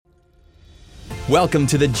Welcome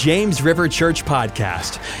to the James River Church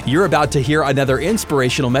Podcast. You're about to hear another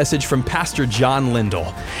inspirational message from Pastor John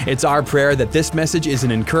Lindell. It's our prayer that this message is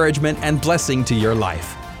an encouragement and blessing to your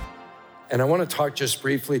life. And I want to talk just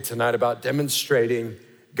briefly tonight about demonstrating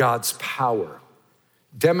God's power.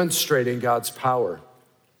 Demonstrating God's power.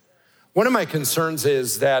 One of my concerns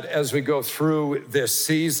is that as we go through this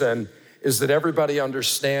season is that everybody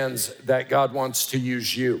understands that God wants to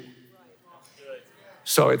use you.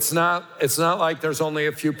 So it's not like there's only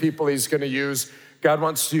a few people he's going to use. God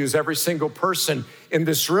wants to use every single person in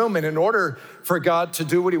this room. And in order for God to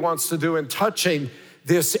do what he wants to do in touching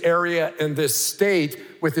this area and this state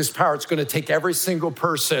with his power, it's going to take every single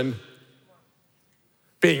person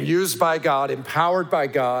being used by God, empowered by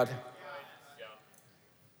God,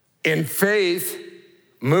 in faith,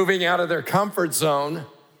 moving out of their comfort zone,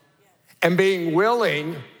 and being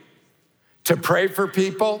willing to pray for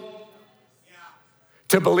people,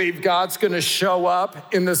 to believe God's gonna show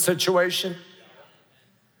up in the situation,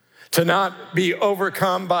 to not be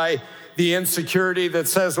overcome by the insecurity that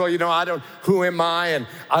says, well, who am I? And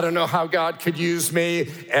I don't know how God could use me.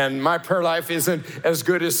 And my prayer life isn't as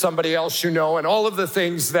good as somebody else, and all of the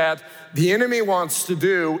things that the enemy wants to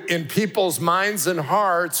do in people's minds and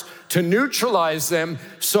hearts to neutralize them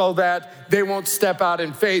so that they won't step out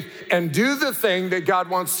in faith and do the thing that God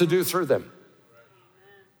wants to do through them.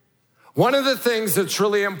 One of the things that's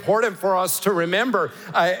really important for us to remember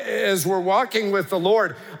as we're walking with the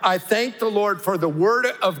Lord, I thank the Lord for the Word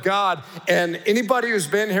of God. And anybody who's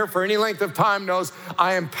been here for any length of time knows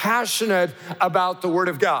I am passionate about the Word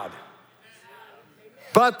of God.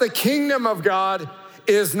 But the kingdom of God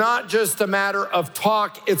is not just a matter of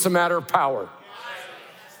talk, it's a matter of power.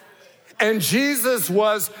 And Jesus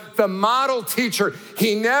was the model teacher.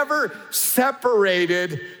 He never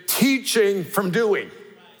separated teaching from doing.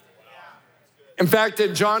 In fact,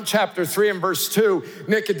 in John chapter 3 and verse 2,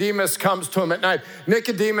 Nicodemus comes to him at night.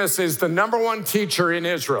 Nicodemus is the number one teacher in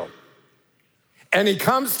Israel. And he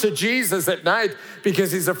comes to Jesus at night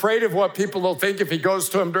because he's afraid of what people will think if he goes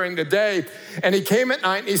to him during the day. And he came at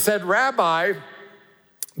night and he said, Rabbi,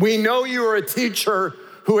 we know you are a teacher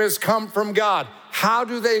who has come from God. How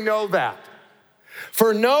do they know that?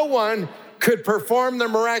 For no one could perform the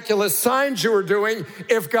miraculous signs you were doing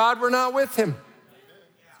if God were not with him.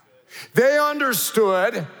 They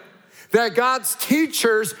understood that God's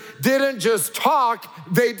teachers didn't just talk,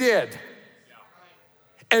 they did.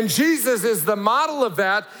 And Jesus is the model of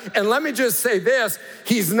that. And let me just say this,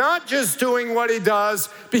 he's not just doing what he does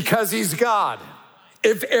because he's God.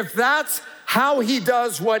 If that's how he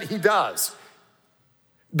does what he does,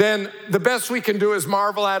 then the best we can do is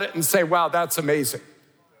marvel at it and say, wow, that's amazing.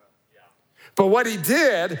 But what he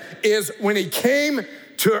did is when he came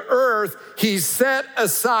to earth, he set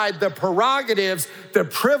aside the prerogatives, the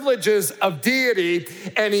privileges of deity,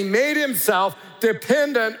 and he made himself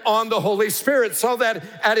dependent on the Holy Spirit so that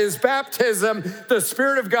at his baptism, the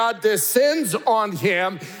Spirit of God descends on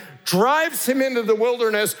him, drives him into the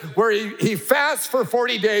wilderness where he fasts for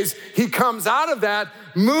 40 days. He comes out of that,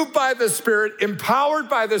 moved by the Spirit, empowered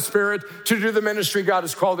by the Spirit to do the ministry God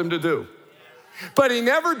has called him to do. But he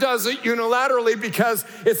never does it unilaterally because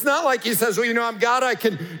it's not like he says, well, I'm God, I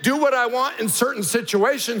can do what I want in certain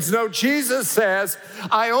situations. No, Jesus says,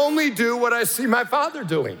 I only do what I see my Father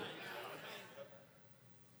doing.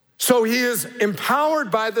 So he is empowered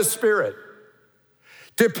by the Spirit,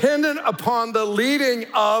 dependent upon the leading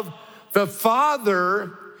of the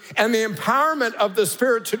Father and the empowerment of the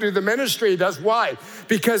Spirit to do the ministry he does. Why?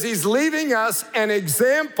 Because he's leaving us an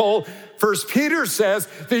example. First Peter says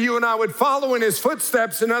that you and I would follow in his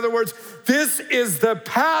footsteps. In other words, this is the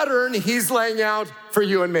pattern he's laying out for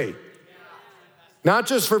you and me. Not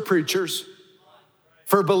just for preachers,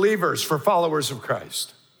 for believers, for followers of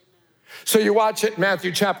Christ. So you watch it in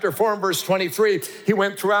Matthew chapter 4 and verse 23. He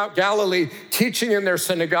went throughout Galilee, teaching in their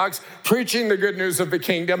synagogues, preaching the good news of the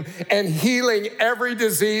kingdom, and healing every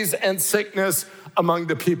disease and sickness among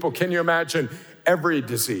the people. Can you imagine? Every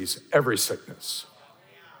disease, every sickness.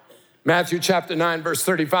 Matthew chapter 9, verse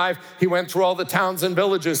 35, he went through all the towns and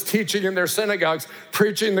villages, teaching in their synagogues,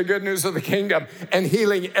 preaching the good news of the kingdom, and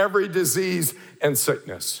healing every disease and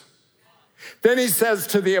sickness. Then he says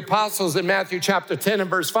to the apostles in Matthew chapter 10 and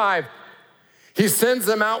verse 5, he sends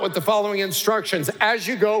them out with the following instructions. As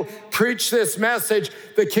you go, preach this message,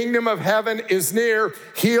 the kingdom of heaven is near,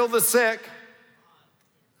 heal the sick,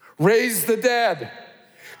 raise the dead,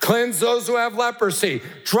 cleanse those who have leprosy,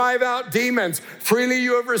 drive out demons. Freely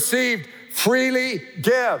you have received, freely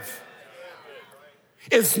give.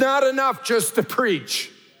 It's not enough just to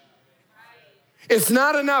preach. It's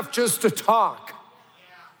not enough just to talk.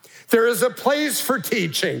 There is a place for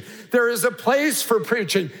teaching. There is a place for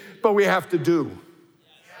preaching, but we have to do.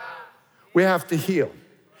 We have to heal.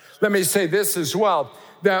 Let me say this as well,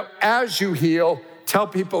 that as you heal, tell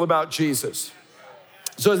people about Jesus.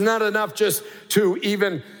 So it's not enough just to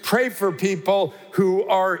even pray for people who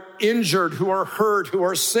are injured, who are hurt, who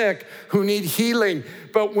are sick, who need healing.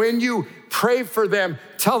 But when you pray for them,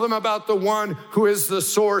 tell them about the one who is the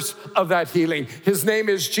source of that healing. His name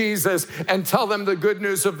is Jesus, and tell them the good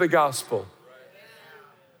news of the gospel.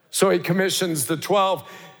 So he commissions the 12.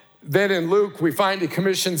 Then in Luke, we find he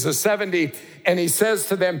commissions the 70, and he says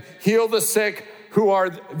to them, heal the sick who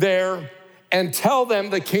are there, and tell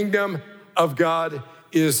them the kingdom of God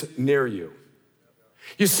is near you.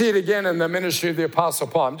 You see it again in the ministry of the Apostle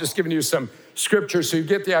Paul. I'm just giving you some scripture so you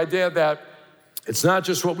get the idea that it's not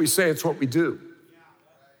just what we say, it's what we do.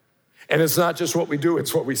 And it's not just what we do,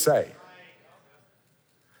 it's what we say.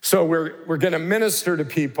 So we're gonna minister to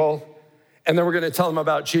people, and then we're gonna tell them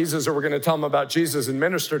about Jesus, or we're gonna tell them about Jesus and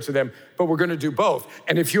minister to them, but we're gonna do both.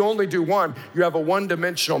 And if you only do one, you have a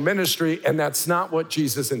one-dimensional ministry, and that's not what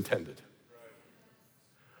Jesus intended.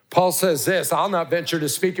 Paul says this, I'll not venture to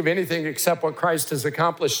speak of anything except what Christ has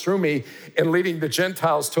accomplished through me in leading the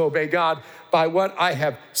Gentiles to obey God by what I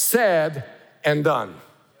have said and done.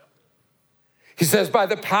 He says, by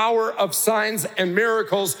the power of signs and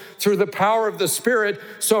miracles through the power of the Spirit.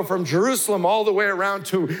 So from Jerusalem all the way around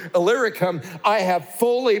to Illyricum, I have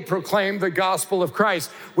fully proclaimed the gospel of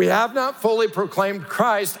Christ. We have not fully proclaimed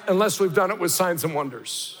Christ unless we've done it with signs and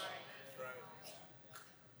wonders.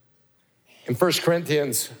 In 1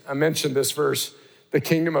 Corinthians, I mentioned this verse, the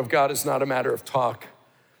kingdom of God is not a matter of talk,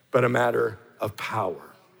 but a matter of power.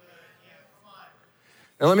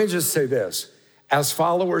 Now let me just say this, as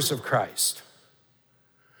followers of Christ,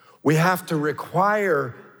 we have to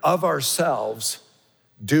require of ourselves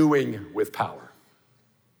doing with power.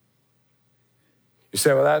 You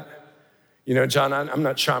say, well, John, I'm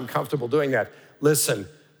not sure I'm comfortable doing that. Listen,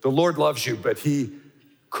 the Lord loves you, but he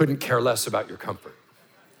couldn't care less about your comfort.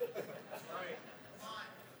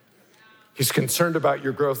 He's concerned about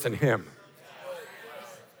your growth in him.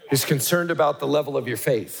 He's concerned about the level of your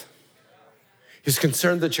faith. He's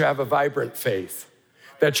concerned that you have a vibrant faith,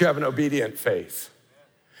 that you have an obedient faith,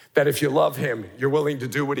 that if you love him, you're willing to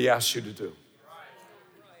do what he asks you to do.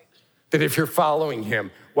 That if you're following him,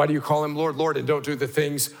 why do you call him Lord, Lord, and don't do the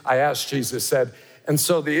things I asked, Jesus said. And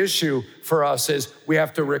so the issue for us is we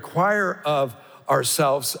have to require of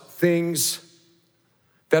ourselves things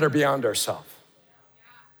that are beyond ourselves.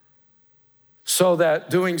 So that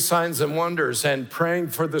doing signs and wonders and praying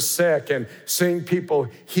for the sick and seeing people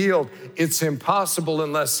healed, it's impossible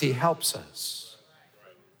unless he helps us.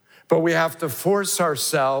 But we have to force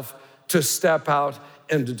ourselves to step out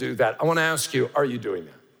and to do that. I want to ask you, are you doing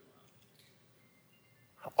that?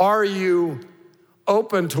 Are you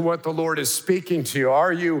open to what the Lord is speaking to you?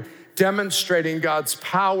 Are you demonstrating God's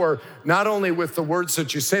power, not only with the words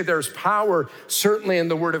that you say, there's power certainly in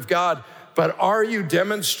the word of God, but are you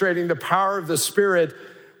demonstrating the power of the Spirit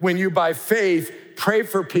when you, by faith, pray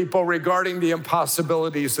for people regarding the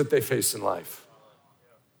impossibilities that they face in life?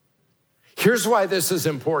 Here's why this is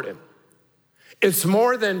important. It's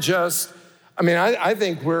more than just, I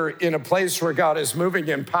think we're in a place where God is moving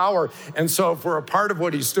in power, and so if we're a part of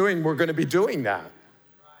what he's doing, we're gonna be doing that.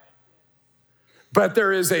 But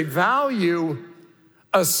there is a value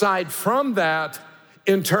aside from that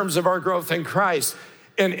in terms of our growth in Christ.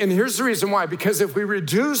 And here's the reason why, because if we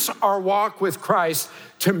reduce our walk with Christ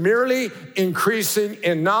to merely increasing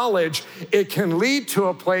in knowledge, it can lead to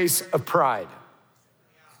a place of pride.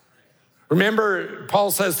 Remember,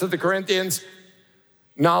 Paul says to the Corinthians,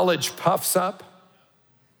 knowledge puffs up,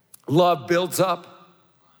 love builds up.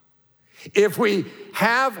 If we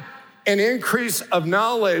have an increase of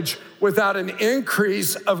knowledge without an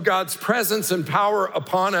increase of God's presence and power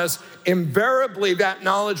upon us, invariably that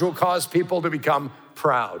knowledge will cause people to become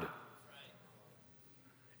proud.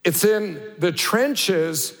 It's in the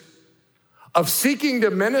trenches of seeking to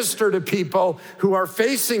minister to people who are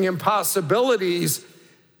facing impossibilities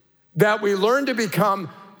that we learn to become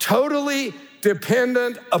totally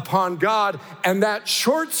dependent upon God, and that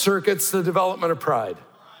short circuits the development of pride.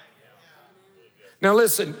 Now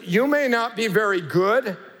listen, you may not be very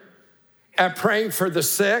good at praying for the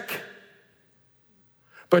sick,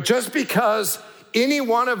 but just because any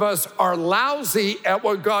one of us are lousy at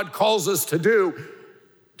what God calls us to do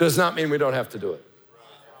does not mean we don't have to do it.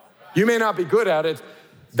 You may not be good at it,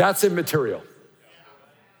 that's immaterial.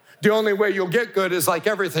 The only way you'll get good is like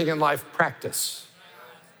everything in life, practice.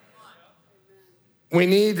 We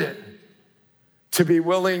need to be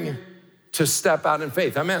willing to step out in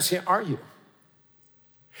faith. I'm asking, are you?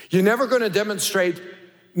 You're never going to demonstrate,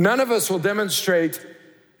 none of us will demonstrate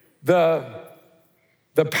the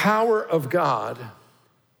power of God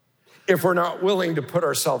if we're not willing to put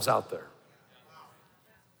ourselves out there.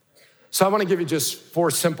 So I want to give you just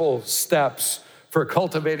 4 simple steps for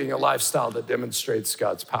cultivating a lifestyle that demonstrates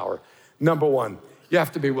God's power. Number 1, you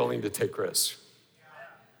have to be willing to take risks.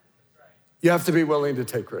 You have to be willing to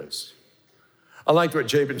take risks. I liked what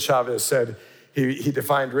Jabin Chavez said. He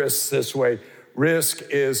defined risks this way. Risk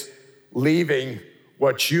is leaving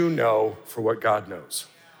what you know for what God knows.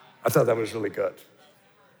 I thought that was really good.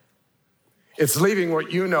 It's leaving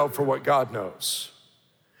what you know for what God knows.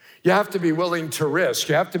 You have to be willing to risk.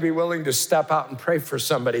 You have to be willing to step out and pray for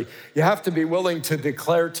somebody. You have to be willing to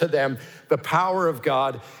declare to them the power of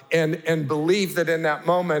God and believe that in that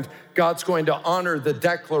moment, God's going to honor the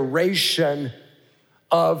declaration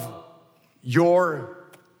of your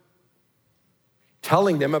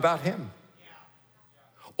telling them about him.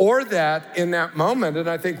 Or that in that moment, and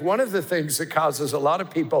I think one of the things that causes a lot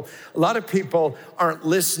of people aren't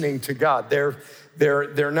listening to God.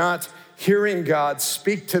 They're not hearing God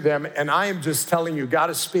speak to them, and I am just telling you, God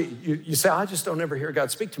is speaking. You say, I just don't ever hear God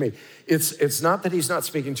speak to me. It's not that he's not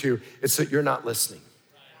speaking to you, it's that you're not listening.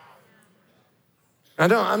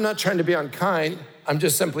 I'm not trying to be unkind. I'm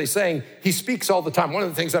just simply saying he speaks all the time. One of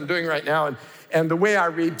the things I'm doing right now, and the way I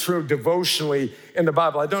read through devotionally in the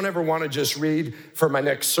Bible, I don't ever want to just read for my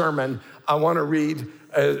next sermon. I want to read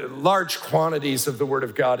large quantities of the Word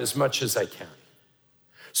of God as much as I can.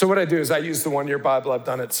 So what I do is I use the one-year Bible. I've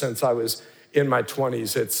done it since I was in my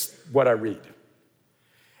 20s. It's what I read.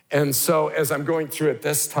 And so as I'm going through it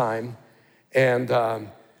this time and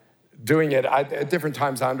doing it, at different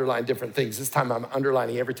times I underline different things. This time I'm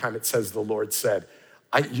underlining every time it says the Lord said.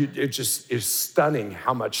 It just is stunning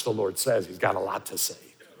how much the Lord says. He's got a lot to say.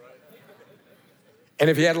 And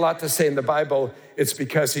if he had a lot to say in the Bible, it's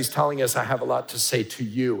because he's telling us I have a lot to say to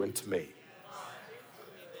you and to me.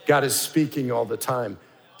 God is speaking all the time.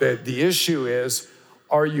 The issue is,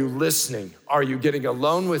 are you listening? Are you getting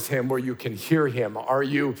alone with him where you can hear him? Are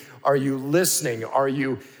you listening? Are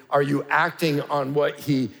you acting on what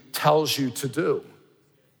he tells you to do?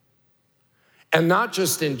 And not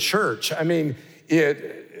just in church.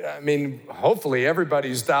 Hopefully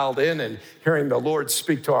everybody's dialed in and hearing the Lord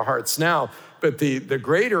speak to our hearts now. But the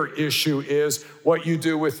greater issue is what you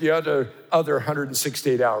do with the other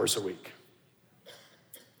 168 hours a week.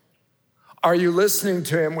 Are you listening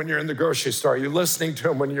to him when you're in the grocery store? Are you listening to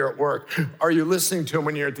him when you're at work? Are you listening to him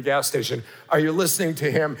when you're at the gas station? Are you listening to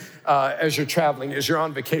him as you're traveling, as you're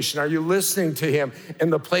on vacation? Are you listening to him in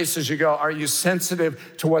the places you go? Are you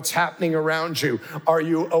sensitive to what's happening around you? Are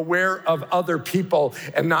you aware of other people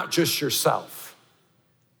and not just yourself?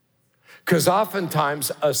 Because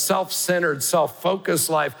oftentimes a self-centered, self-focused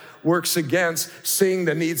life works against seeing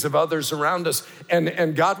the needs of others around us.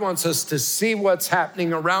 And God wants us to see what's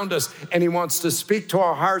happening around us, and he wants to speak to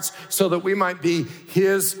our hearts so that we might be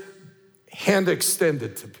his hand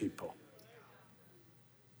extended to people.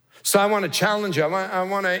 So I want to challenge you. I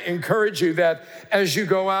want to encourage you that as you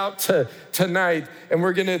go out tonight, and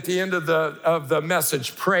we're going to, at the end of the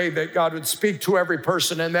message, pray that God would speak to every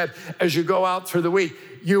person, and that as you go out through the week,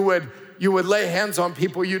 you would lay hands on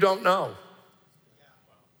people you don't know.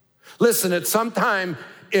 Listen, at some time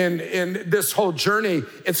in this whole journey,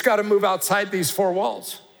 it's got to move outside these 4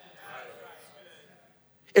 walls.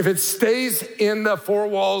 If it stays in the 4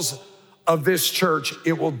 walls of this church,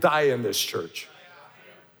 it will die in this church.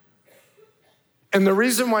 And the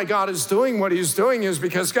reason why God is doing what he's doing is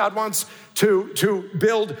because God wants to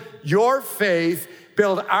build your faith,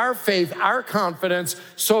 build our faith, our confidence,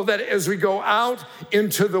 so that as we go out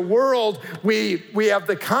into the world, we have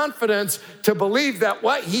the confidence to believe that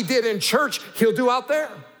what he did in church, he'll do out there.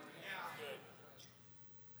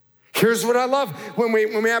 Here's what I love. When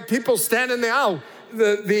we have people stand in the aisle,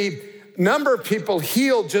 the number of people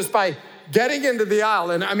healed just by getting into the aisle.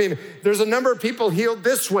 And there's a number of people healed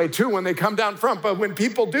this way too when they come down front. But when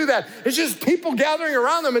people do that, it's just people gathering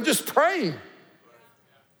around them and just praying.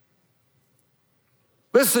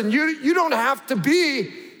 Listen, you don't have to be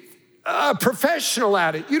a professional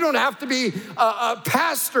at it. You don't have to be a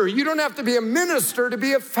pastor. You don't have to be a minister to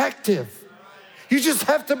be effective. You just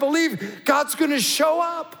have to believe God's going to show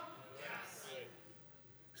up.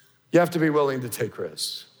 You have to be willing to take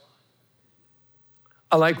risks.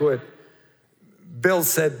 I like what Bill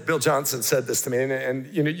Johnson said this to me,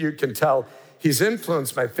 and you can tell he's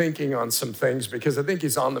influenced my thinking on some things because I think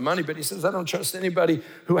he's on the money, but he says, I don't trust anybody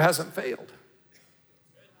who hasn't failed.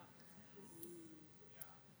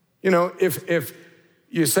 If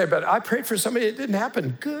you say, but I prayed for somebody, it didn't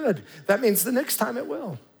happen, good. That means the next time it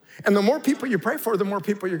will. And the more people you pray for, the more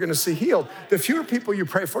people you're gonna see healed. The fewer people you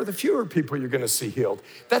pray for, the fewer people you're gonna see healed.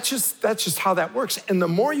 That's just how that works. And the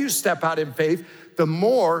more you step out in faith, the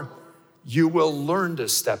more you will learn to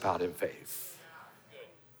step out in faith.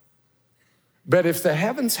 But if the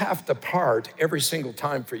heavens have to part every single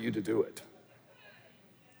time for you to do it,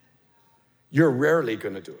 you're rarely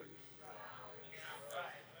gonna do it.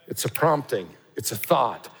 It's a prompting, it's a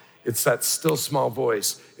thought, it's that still small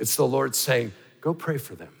voice. It's the Lord saying, go pray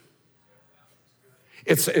for them.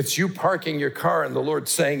 It's you parking your car and the Lord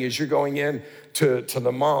saying, as you're going in to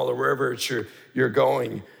the mall or wherever you're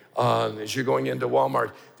going, as you're going into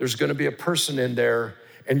Walmart, there's gonna be a person in there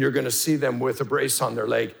and you're gonna see them with a brace on their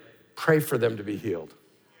leg. Pray for them to be healed.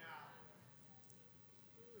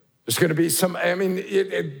 There's gonna be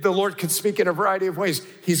the Lord can speak in a variety of ways.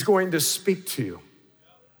 He's going to speak to you.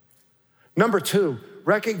 Number 2,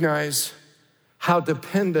 recognize how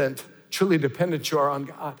truly dependent you are on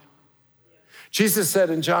God. Jesus said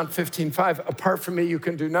in John 15:5, apart from me, you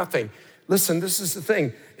can do nothing. Listen, this is the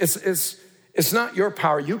thing. It's not your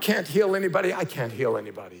power. You can't heal anybody. I can't heal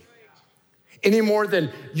anybody. Any more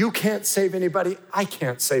than you can't save anybody. I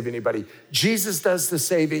can't save anybody. Jesus does the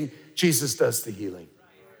saving. Jesus does the healing.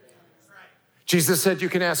 Jesus said, you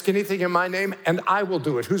can ask anything in my name and I will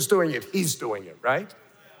do it. Who's doing it? He's doing it, right?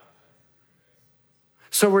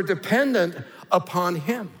 So we're dependent upon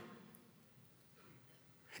him.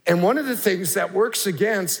 And one of the things that works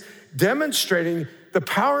against demonstrating the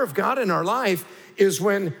power of God in our life is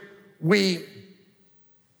when we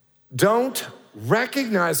don't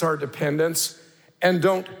recognize our dependence and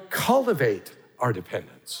don't cultivate our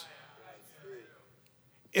dependence.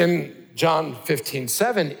 In John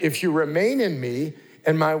 15:7, if you remain in me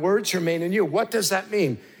and my words remain in you, what does that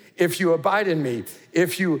mean? If you abide in me,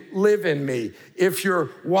 if you live in me, if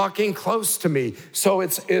you're walking close to me. So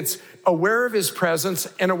it's aware of his presence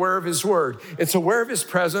and aware of his word. It's aware of his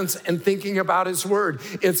presence and thinking about his word.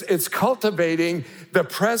 It's cultivating the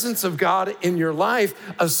presence of God in your life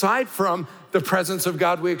aside from the presence of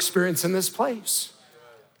God we experience in this place.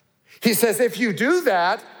 He says, if you do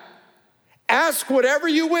that, ask whatever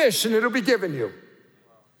you wish and it'll be given you.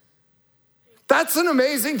 That's an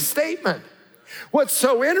amazing statement. What's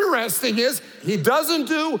so interesting is he doesn't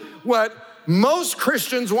do what most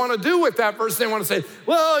Christians want to do with that verse. They want to say,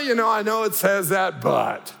 well, I know it says that,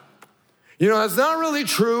 but, that's not really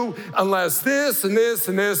true unless this and this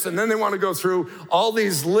and this. And then they want to go through all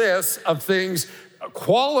these lists of things,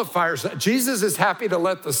 qualifiers. Jesus is happy to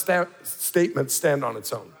let the statement stand on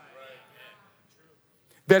its own.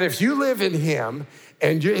 That if you live in him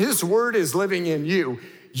and his word is living in you,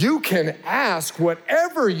 you can ask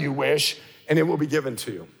whatever you wish and it will be given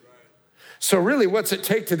to you. So really, what's it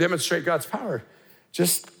take to demonstrate God's power?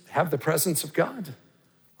 Just have the presence of God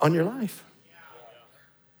on your life.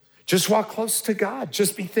 Just walk close to God.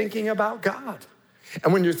 Just be thinking about God.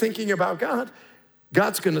 And when you're thinking about God,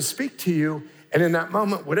 God's gonna speak to you. And in that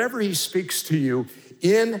moment, whatever he speaks to you,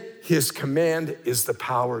 in his command is the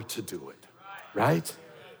power to do it, right?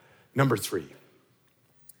 Number 3,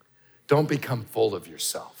 don't become full of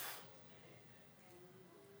yourself.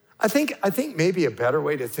 I think maybe a better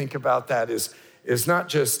way to think about that is not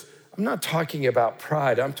just, I'm not talking about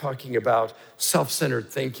pride, I'm talking about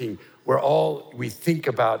self-centered thinking where all we think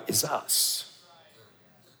about is us.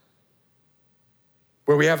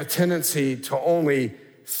 Where we have a tendency to only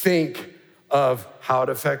think of how it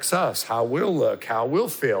affects us, how we'll look, how we'll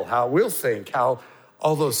feel, how we'll think, how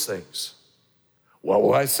all those things. What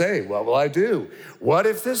will I say? What will I do? What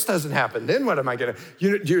if this doesn't happen? Then what am I gonna?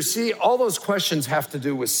 You see, all those questions have to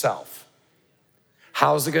do with self.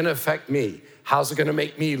 How's it gonna affect me? How's it gonna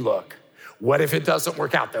make me look? What if it doesn't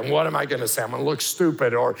work out? Then what am I gonna say? I'm gonna look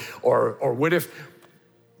stupid, or what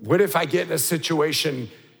if I get in a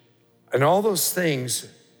situation? And all those things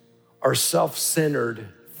are self-centered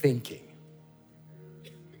thinking.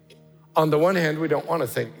 On the one hand, we don't want to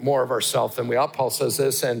think more of ourselves than we ought. Paul says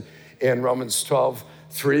this, and in Romans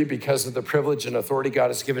 12:3, because of the privilege and authority God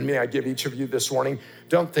has given me, I give each of you this warning.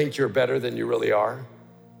 Don't think you're better than you really are.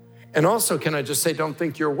 And also, can I just say, don't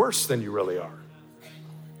think you're worse than you really are.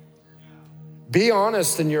 Be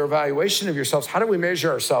honest in your evaluation of yourselves. How do we measure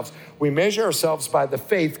ourselves? We measure ourselves by the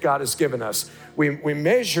faith God has given us. We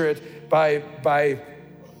measure it by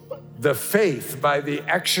the faith, by the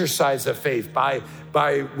exercise of faith, by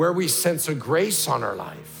where we sense a grace on our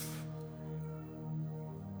life.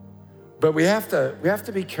 But we have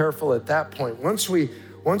to be careful at that point. Once we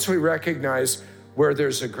recognize where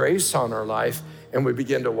there's a grace on our life and we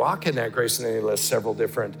begin to walk in that grace, and then he lists several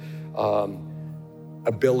different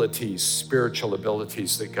abilities, spiritual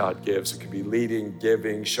abilities that God gives. It could be leading,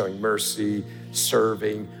 giving, showing mercy,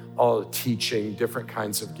 serving, all teaching, different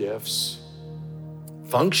kinds of gifts.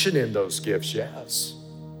 Function in those gifts, yes.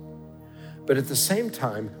 But at the same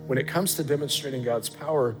time, when it comes to demonstrating God's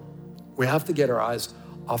power, we have to get our eyes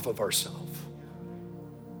off of ourselves.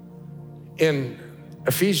 In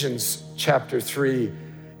Ephesians chapter 3,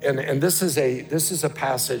 and this is a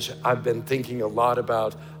passage I've been thinking a lot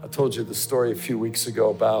about. I told you the story a few weeks ago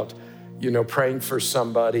about, praying for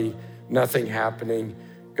somebody, nothing happening,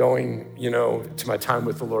 going, to my time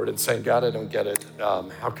with the Lord and saying, God, I don't get it.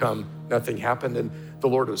 How come nothing happened? And the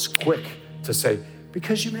Lord was quick to say,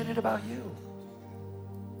 because you made it about you.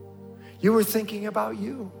 You were thinking about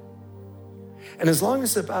you. And as long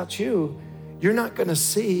as it's about you, you're not going to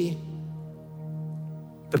see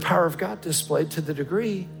the power of God displayed to the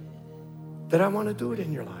degree that I want to do it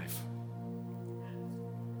in your life.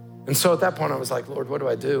 And so at that point, I was like, Lord, what do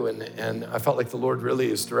I do? And I felt like the Lord really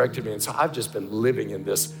has directed me. And so I've just been living in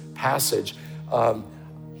this passage.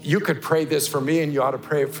 You could pray this for me, and you ought to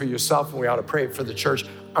pray it for yourself, and we ought to pray it for the church.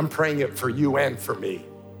 I'm praying it for you and for me.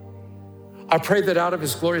 I pray that out of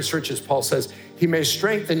his glorious riches, Paul says, he may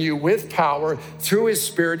strengthen you with power through his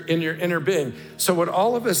Spirit in your inner being. So what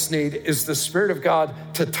all of us need is the Spirit of God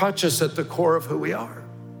to touch us at the core of who we are.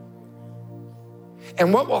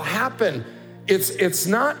 And what will happen, it's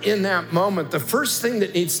not in that moment. The first thing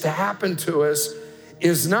that needs to happen to us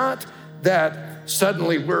is not that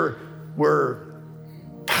suddenly we're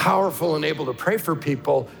powerful and able to pray for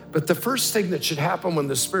people, but the first thing that should happen when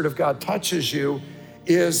the Spirit of God touches you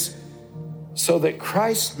is so that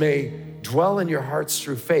Christ may dwell in your hearts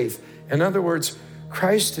through faith. In other words,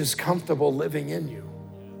 Christ is comfortable living in you.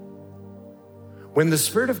 When the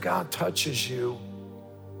Spirit of God touches you,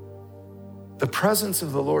 the presence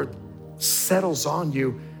of the Lord settles on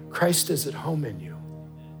you. Christ is at home in you.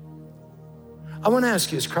 I want to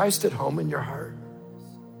ask you, is Christ at home in your heart?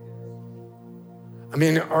 I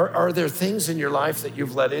mean, are there things in your life that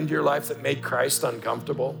you've let into your life that make Christ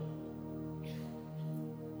uncomfortable?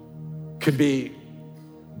 Could be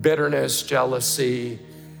bitterness, jealousy,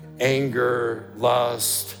 anger,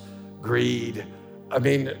 lust, greed. I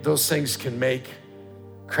mean, those things can make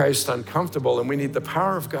Christ uncomfortable, and we need the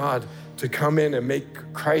power of God to come in and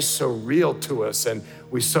make Christ so real to us, and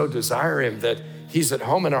we so desire him that he's at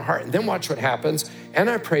home in our heart. And then watch what happens. And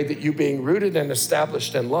I pray that you, being rooted and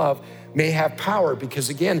established in love, may have power, because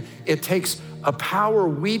again, it takes a power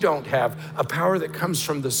we don't have, a power that comes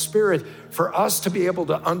from the Spirit, for us to be able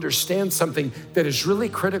to understand something that is really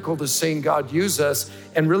critical to seeing God use us,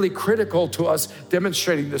 and really critical to us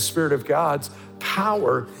demonstrating the Spirit of God's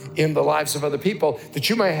power in the lives of other people, that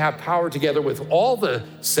you may have power together with all the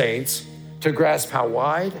saints to grasp how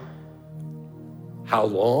wide, how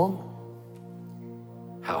long,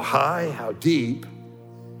 how high, how deep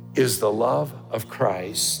is the love of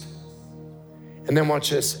Christ. And then watch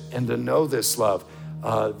this, and to know this love.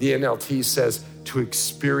 The NLT says to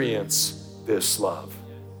experience this love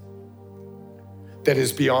that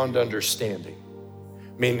is beyond understanding.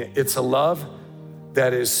 I mean, it's a love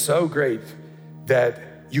that is so great that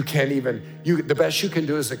you can't even, the best you can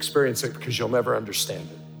do is experience it, because you'll never understand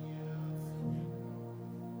it.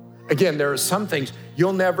 Again, there are some things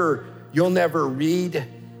you'll never read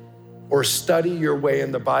or study your way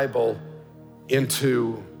in the Bible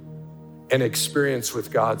into an experience with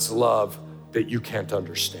God's love that you can't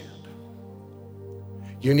understand.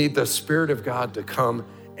 You need the Spirit of God to come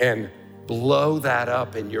and blow that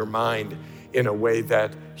up in your mind in a way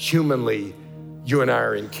that humanly you and I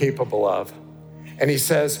are incapable of. And he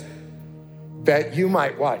says that you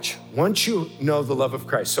might watch, once you know the love of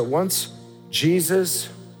Christ, so once Jesus,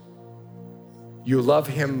 you love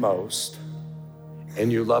him most and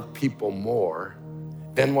you love people more,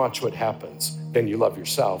 then watch what happens. Then you love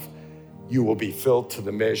yourself. You will be filled to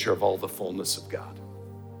the measure of all the fullness of God.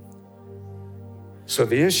 So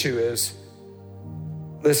the issue is,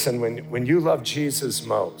 listen, when you love Jesus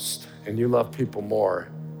most and you love people more,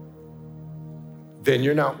 then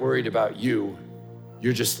you're not worried about you.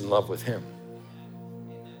 You're just in love with him.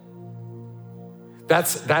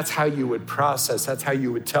 That's how you would process, that's how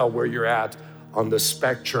you would tell where you're at on the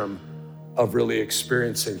spectrum of really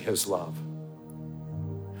experiencing his love.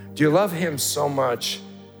 Do you love him so much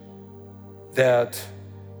that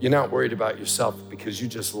you're not worried about yourself because you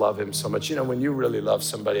just love him so much? You know, when you really love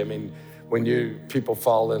somebody, I mean, when people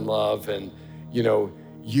fall in love and,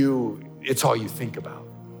 it's all you think about.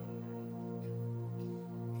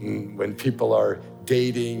 And when people are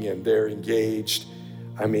dating and they're engaged,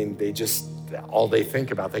 I mean, all they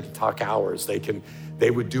think about, they can talk hours,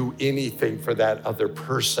 they would do anything for that other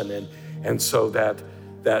person. And so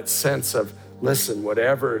that sense of, listen,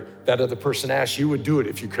 whatever that other person asks, you would do it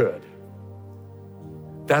if you could.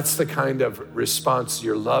 That's the kind of response.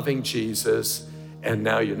 You're loving Jesus, and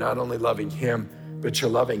now you're not only loving him, but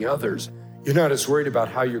you're loving others. You're not as worried about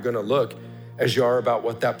how you're going to look as you are about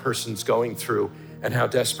what that person's going through and how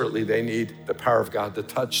desperately they need the power of God to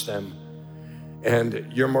touch them.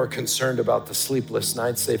 And you're more concerned about the sleepless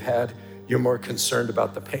nights they've had. You're more concerned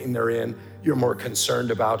about the pain they're in. You're more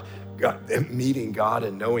concerned about meeting God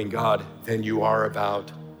and knowing God than you are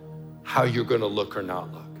about how you're going to look or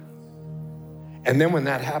not look. And then when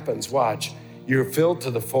that happens, watch, you're filled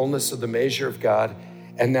to the fullness of the measure of God.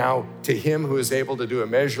 And now to him who is able to do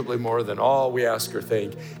immeasurably more than all we ask or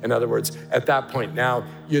think. In other words, at that point now,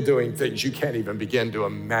 you're doing things you can't even begin to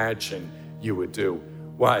imagine you would do.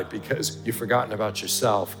 Why? Because you've forgotten about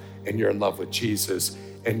yourself and you're in love with Jesus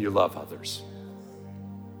and you love others.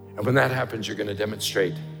 And when that happens, you're going to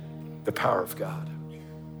demonstrate the power of God.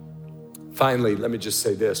 Finally, let me just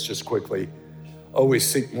say this just quickly. Always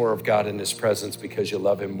seek more of God in his presence because you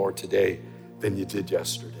love him more today than you did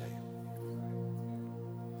yesterday.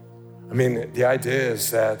 I mean, the idea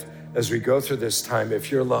is that as we go through this time,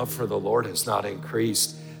 if your love for the Lord has not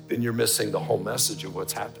increased, then you're missing the whole message of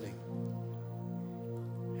what's happening.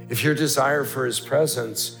 If your desire for his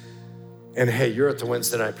presence, and hey, you're at the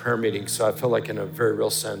Wednesday night prayer meeting, so I feel like in a very real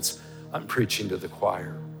sense, I'm preaching to the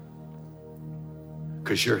choir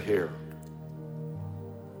because you're here.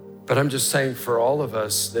 But I'm just saying for all of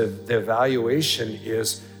us, the evaluation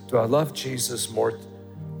is, do I love Jesus more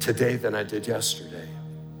today than I did yesterday?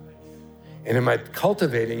 And am I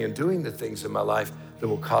cultivating and doing the things in my life that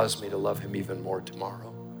will cause me to love him even more tomorrow?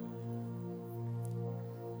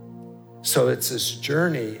 So it's this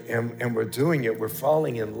journey, and we're doing it. We're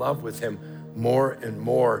falling in love with him more and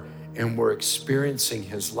more, and we're experiencing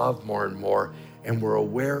his love more and more, and we're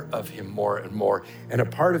aware of him more and more. And a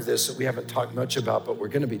part of this that we haven't talked much about, but we're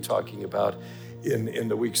going to be talking about in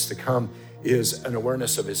the weeks to come, is an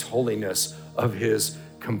awareness of his holiness, of his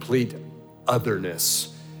complete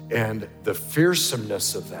otherness, and the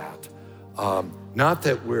fearsomeness of that. Not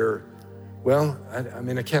that we're, well,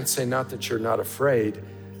 I can't say not that you're not afraid,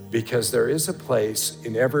 because there is a place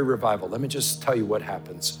in every revival. Let me just tell you what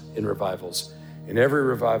happens in revivals. In every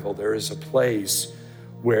revival, there is a place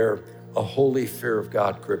where a holy fear of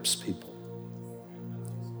God grips people.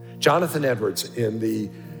 Jonathan Edwards in the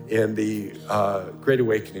Great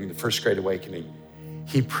Awakening, the First Great Awakening,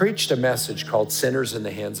 he preached a message called Sinners in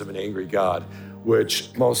the Hands of an Angry God,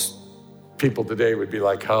 which most people today would be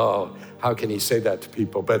like, oh, how can he say that to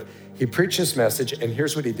people? But he preached this message, and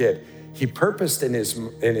here's what he did. He purposed in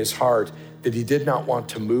his heart that he did not want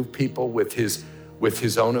to move people with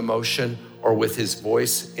his own emotion or with his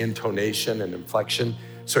voice, intonation, and inflection.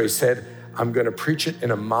 So he said, I'm going to preach it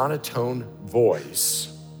in a monotone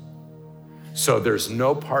voice, so there's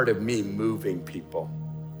no part of me moving people.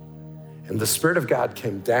 And the Spirit of God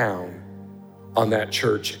came down on that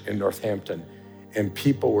church in Northampton, and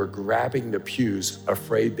people were grabbing the pews,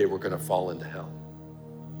 afraid they were going to fall into hell.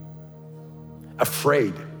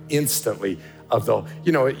 Afraid instantly of the,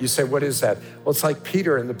 you say, what is that? Well, it's like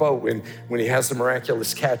Peter in the boat when he has the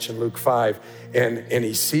miraculous catch in Luke 5 and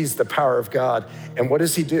he sees the power of God. And what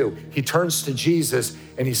does he do? He turns to Jesus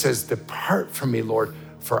and he says, depart from me, Lord,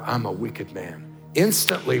 for I'm a wicked man.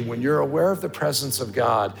 Instantly, when you're aware of the presence of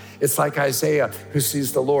God, it's like Isaiah who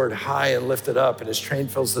sees the Lord high and lifted up and his train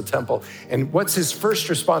fills the temple. And what's his first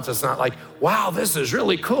response? It's not like, wow, this is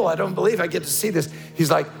really cool. I don't believe I get to see this.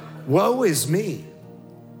 He's like, woe is me.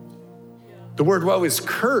 The word woe is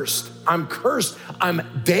cursed. I'm cursed.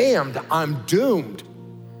 I'm damned. I'm doomed.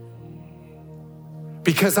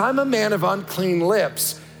 Because I'm a man of unclean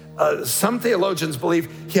lips. Some theologians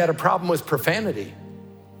believe he had a problem with profanity.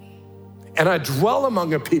 And I dwell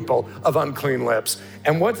among a people of unclean lips.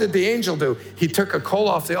 And what did the angel do? He took a coal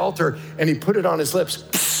off the altar and he put it on his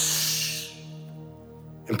lips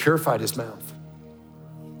and purified his mouth.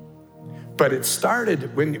 But it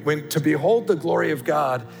started when to behold the glory of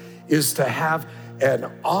God is to have an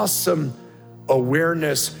awesome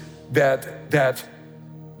awareness that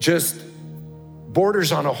just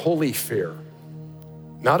borders on a holy fear.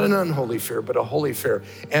 Not an unholy fear, but a holy fear.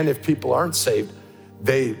 And if people aren't saved,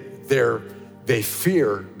 they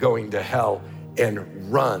fear going to hell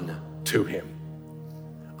and run to him.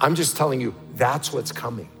 I'm just telling you, that's what's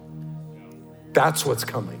coming. That's what's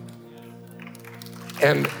coming.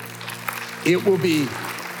 And it will be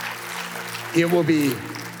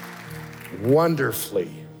wonderfully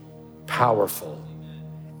powerful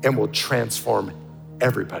and will transform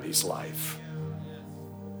everybody's life.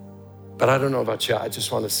 But I don't know about you. I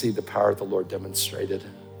just want to see the power of the Lord demonstrated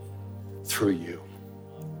through you.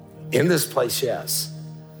 In this place, yes,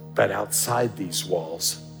 but outside these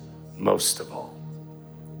walls, most of all.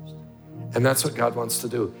 And that's what God wants to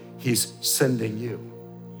do. He's sending you.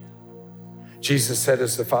 Jesus said,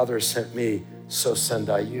 as the Father has sent me, so send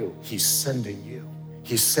I you. He's sending you.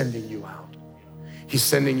 He's sending you out. He's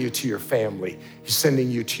sending you to your family. He's sending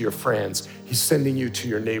you to your friends. He's sending you to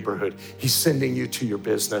your neighborhood. He's sending you to your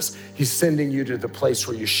business. He's sending you to the place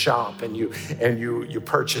where you shop and you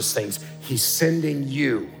purchase things. He's sending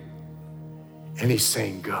you, and he's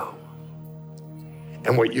saying, go.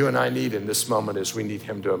 And what you and I need in this moment is we need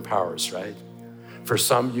him to empower us, right? For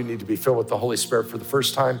some, you need to be filled with the Holy Spirit for the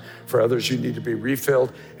first time. For others, you need to be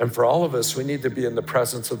refilled. And for all of us, we need to be in the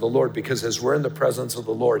presence of the Lord, because as we're in the presence of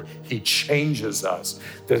the Lord, he changes us.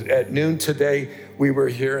 At noon today, we were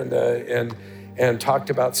here and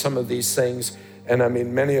talked about some of these things. And I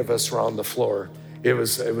mean, many of us were on the floor. It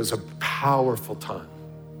was a powerful time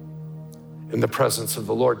in the presence of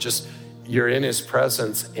the Lord. Just you're in his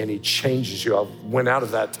presence and he changes you. I went out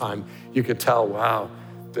of that time. You could tell, wow,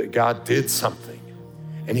 that God did something.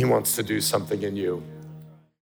 And he wants to do something in you.